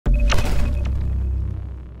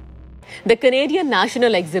The Canadian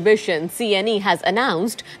National Exhibition, CNE, has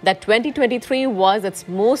announced that 2023 was its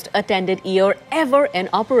most attended year ever in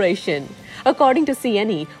operation. According to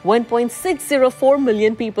CNE, 1.604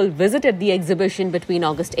 million people visited the exhibition between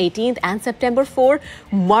August 18th and September 4,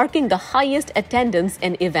 marking the highest attendance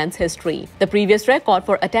in events history. The previous record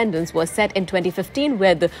for attendance was set in 2015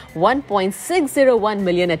 with 1.601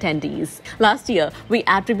 million attendees. Last year, we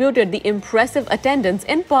attributed the impressive attendance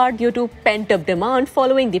in part due to pent-up demand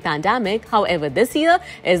following the pandemic. However, this year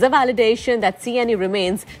is a validation that CNE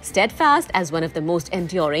remains steadfast as one of the most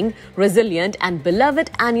enduring, resilient and beloved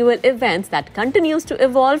annual events that continues to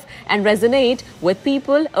evolve and resonate with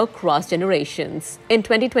people across generations. In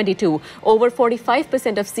 2022, over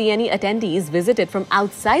 45% of CNE attendees visited from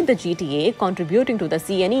outside the GTA, contributing to the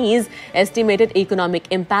CNE's estimated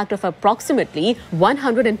economic impact of approximately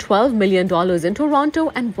 $112 million in Toronto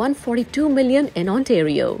and $142 million in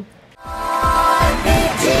Ontario.